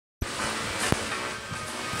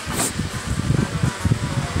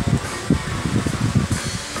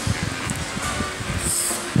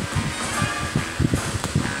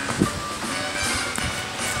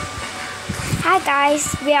guys,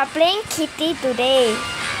 we are playing Kitty today.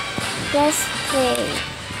 Let's play.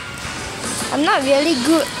 I'm not really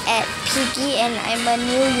good at Piggy and I'm a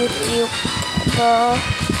new YouTuber.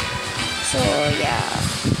 So yeah.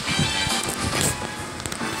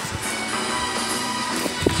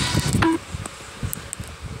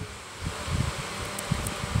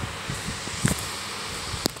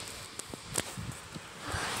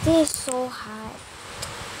 This is so hard.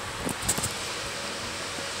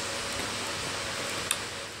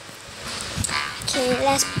 Okay,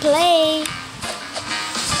 let's play.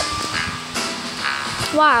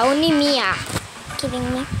 Wow, only me ah. Kidding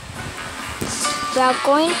me? We are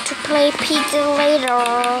going to play Piggy later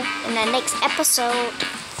in the next episode.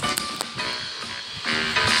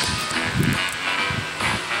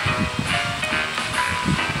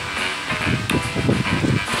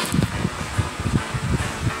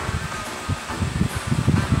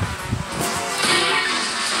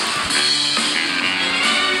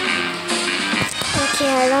 Okay,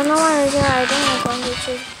 I don't know what to do. I think I'm going to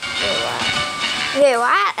choose. Wait,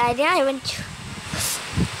 what? I didn't even choose.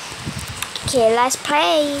 Okay, let's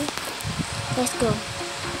play. Let's go.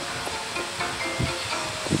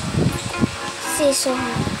 This is so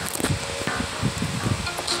hard.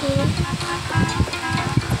 Okay.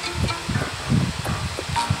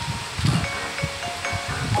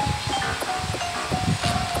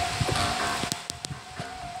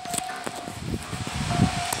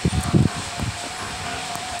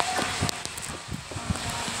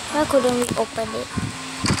 Why couldn't we open it?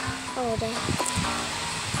 Oh, there.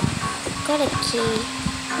 Got a key.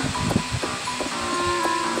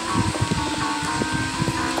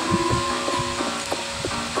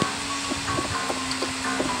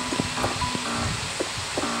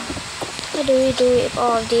 What do we do with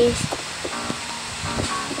all of this?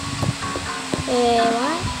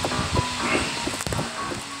 What?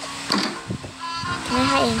 Can I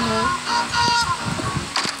hide in here?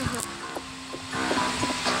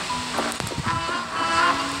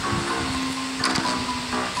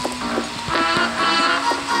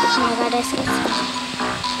 That's it.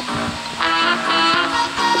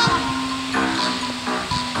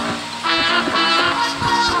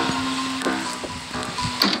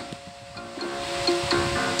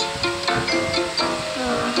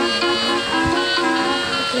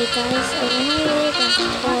 Okay guys, I don't know where does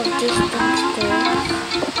all of these things go.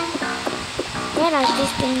 Where does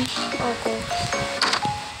this thing all go?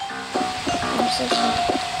 I'm so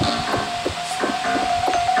sorry.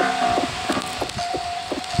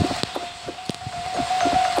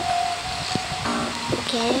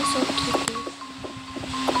 Okay, so Kitty.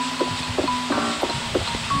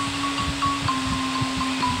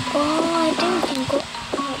 Oh, I think we can go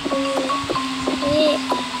up. Wait.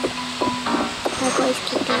 How is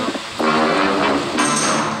Kitty?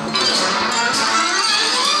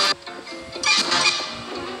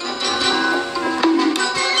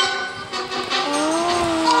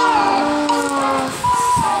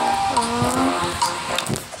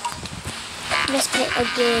 Let's play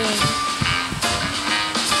again.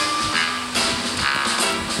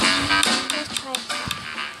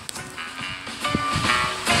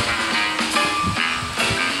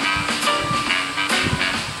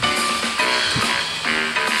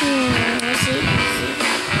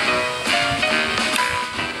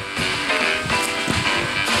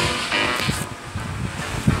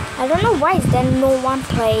 I don't know why is there no one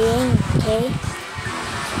playing, okay?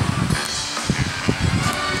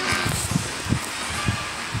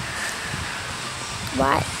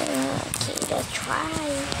 What? Okay, let's try.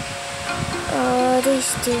 This is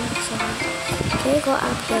still so hard. Can we go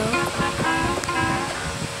up here?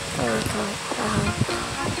 Oh, we can't.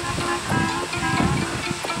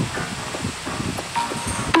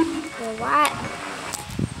 What?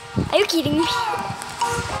 Are you kidding me?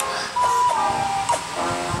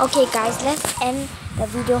 Okay guys, let's end the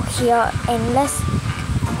video here and let's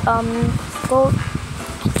go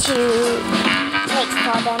to next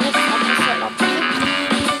for the next episode of Piggy.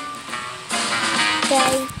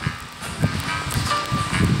 Okay.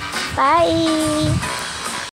 Bye.